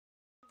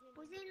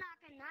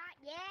fucking not.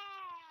 Yeah.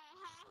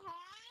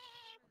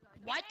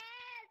 What?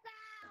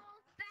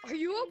 Yes, Are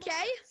you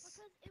okay? because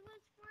it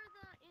was for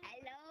the.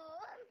 Hello.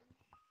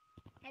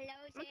 Hello.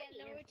 Say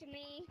hello to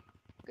me.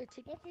 Good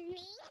to This is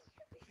me.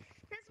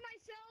 That's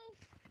myself.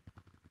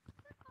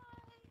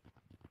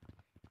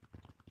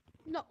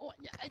 No,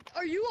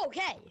 are you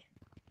okay?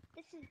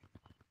 This is.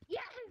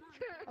 Yes.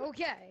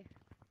 Okay.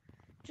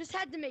 Just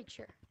had to make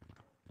sure.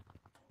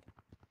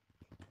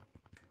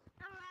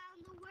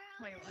 Around the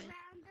world. Wait, what?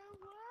 Around the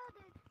world.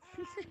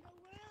 Around the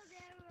world.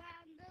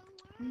 Around the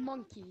world.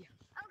 Monkey.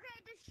 Okay,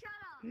 just shut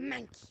up.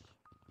 Monkey.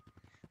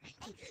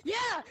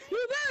 Yeah,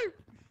 you better.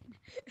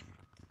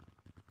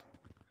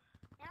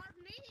 That was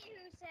me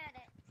who said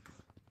it.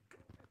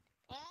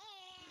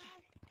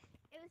 And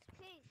it was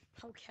pink.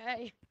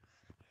 Okay.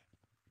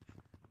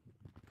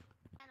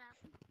 Shut up.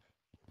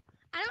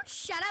 I don't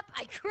shut up.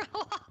 I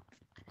grow up.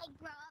 I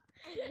grow up.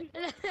 And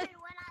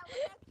when I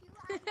look at you,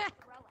 I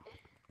grow up.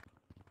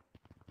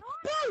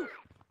 Boo!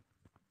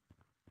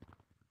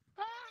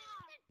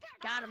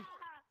 Got him.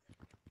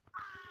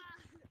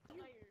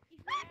 You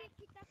get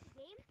kicked out the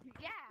game?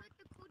 Yeah,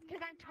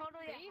 because I'm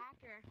totally a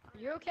hacker.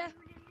 You okay?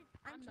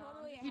 I'm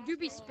totally a You do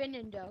be hacker.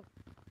 spinning though.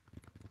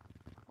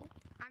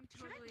 I'm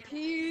totally a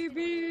P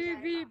B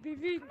B B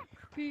B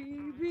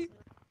P B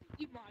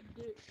Eat my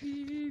dick.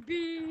 P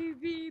B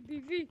B B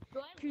B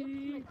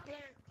P.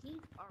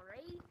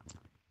 Alright?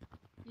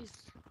 He's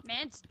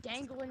man's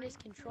dangling his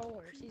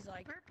controllers. He's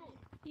like Purple.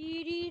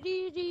 dee dee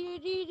dee dee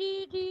dee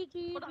dee dee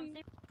dee. Hold on,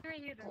 stay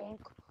right here.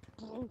 Blunk,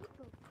 blunk.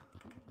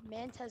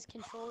 Mans has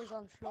controllers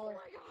on Oh floor.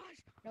 my gosh!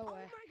 No Oh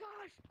way. my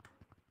gosh!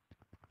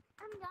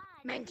 I'm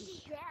not.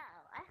 Monkey.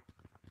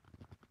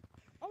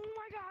 Oh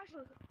my gosh!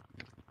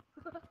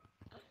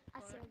 I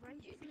said right.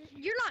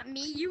 You're not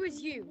me. You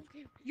is you.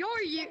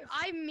 You're you.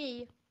 I'm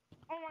me.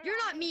 Oh my You're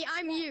gosh. not me.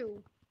 I'm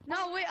you.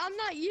 No, wait. I'm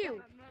not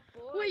you.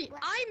 Wait.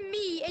 I'm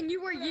me and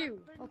you are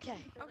you. Okay.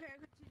 Okay,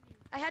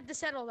 continue. I had to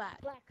settle that.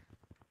 Black.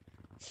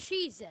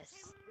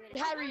 Jesus.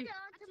 How are you?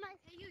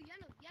 Hey, you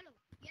yellow.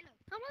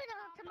 I'm going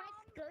on to my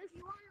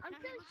school. I'm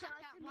so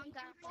shocked to one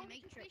guy from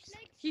Matrix.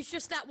 He's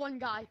just that one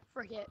guy.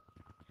 Forget.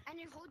 And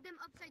you hold them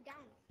upside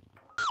down.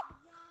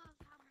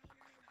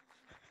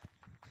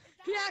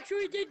 He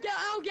actually did that.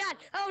 Oh God.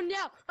 Oh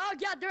no. Oh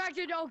God. They're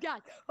actually. Oh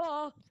God.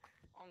 Oh.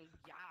 Oh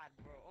God,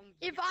 bro. Oh,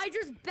 If I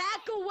just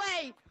back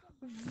away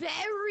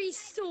very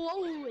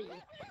slowly,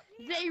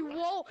 they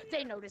won't.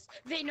 They notice.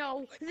 They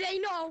know. They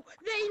know.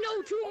 They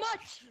know too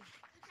much.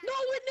 No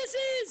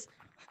witnesses.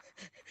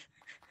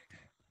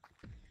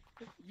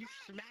 you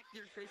smacked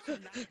your face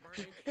in that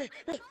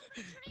bridge.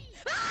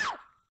 Ah!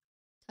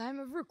 Time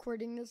of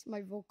recording this,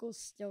 my vocals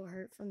still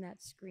hurt from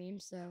that scream.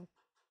 So,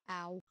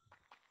 ow.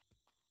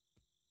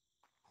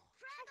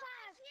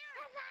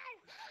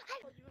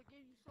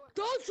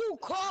 Don't you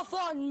cough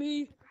on me.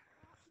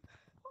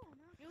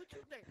 You what you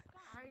think?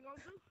 I ain't gonna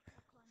do.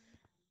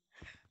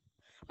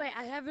 Wait,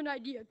 I have an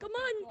idea. Come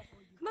on.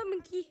 Come on,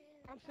 Monkey.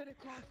 I'm finna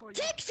call for you.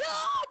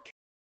 TikTok!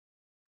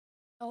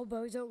 Oh,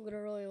 Bozo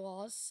literally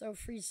lost. So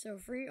free, so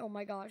free. Oh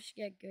my gosh,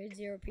 get good.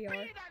 0 PR.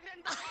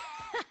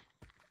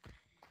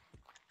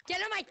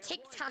 Get on my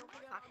TikTok.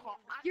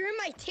 You're in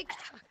my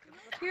TikTok.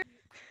 You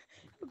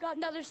got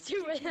another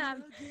 2 of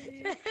them.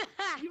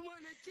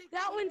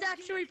 That one's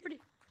actually pretty.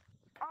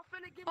 I'm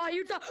finna give Oh,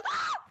 you talk.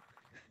 Ah!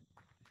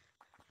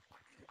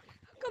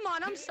 Come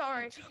on, I'm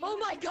sorry. Oh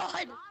my God.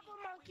 Lava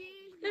monkey.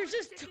 There's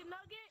just. Chicken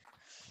nugget.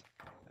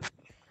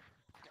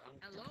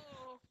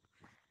 Hello.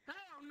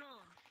 Hell no.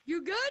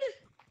 You good?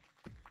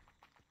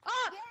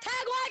 Ah,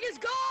 tag lag is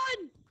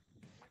gone.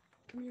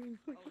 Come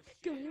here.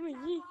 Come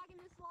here.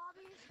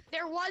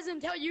 There was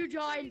until you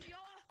joined. Y'all,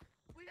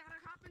 we gotta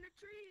hop in the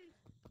trees.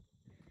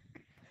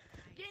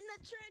 Get in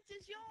the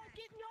trenches, y'all.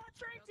 Get in your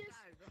trenches.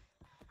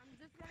 I'm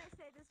just gonna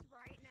say this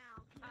right now.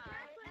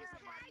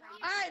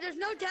 All right, there's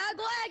no tag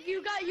lag.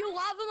 You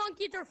lava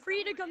monkeys are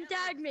free to come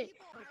tag me.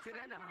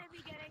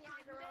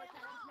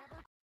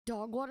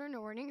 Dog water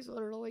warnings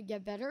literally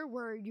get better.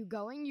 Where are you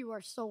going? You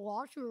are so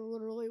lost. You are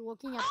literally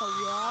looking at the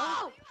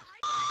wall.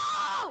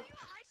 Oh!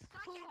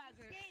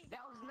 That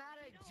was not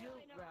a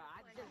joke, bro.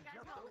 I just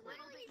jumped over.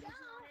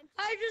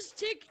 I just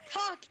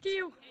TikToked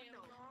you.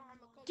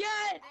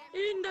 Get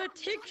in the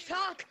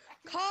TikTok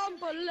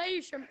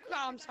compilation. Oh,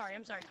 I'm sorry.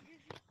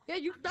 Yeah,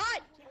 you died.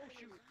 Oh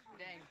shoot,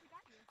 dang.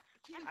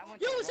 I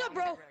went Yo, the what's up,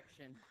 wrong bro?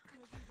 direction.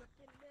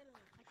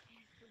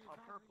 Oh,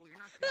 purple, you're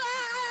not.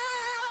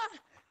 Ah!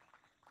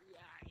 Yeah,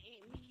 I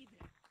ain't me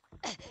either.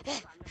 Oh,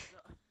 I messed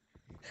up.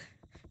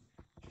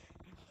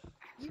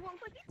 You want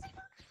to get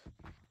TikTok?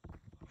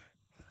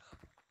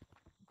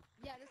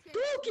 Yeah, this game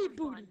Dookie is super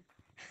booty. fun.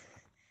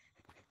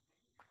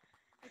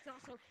 It's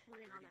also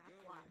free on App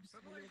Labs.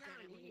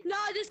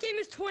 Nah, this game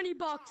is $20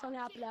 on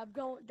App Lab.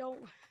 Don't.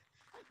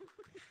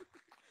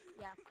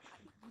 Yeah,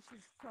 this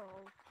is so.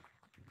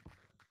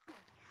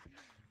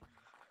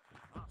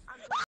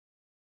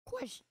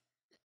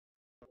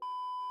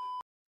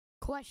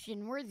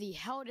 Question, where the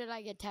hell did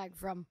I get tagged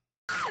from?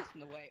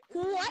 In the way.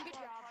 What?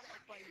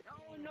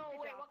 Oh no,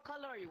 wait, what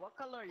color are you? What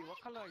color are you?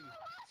 What color are you?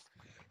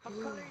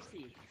 What color is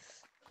he?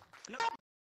 No.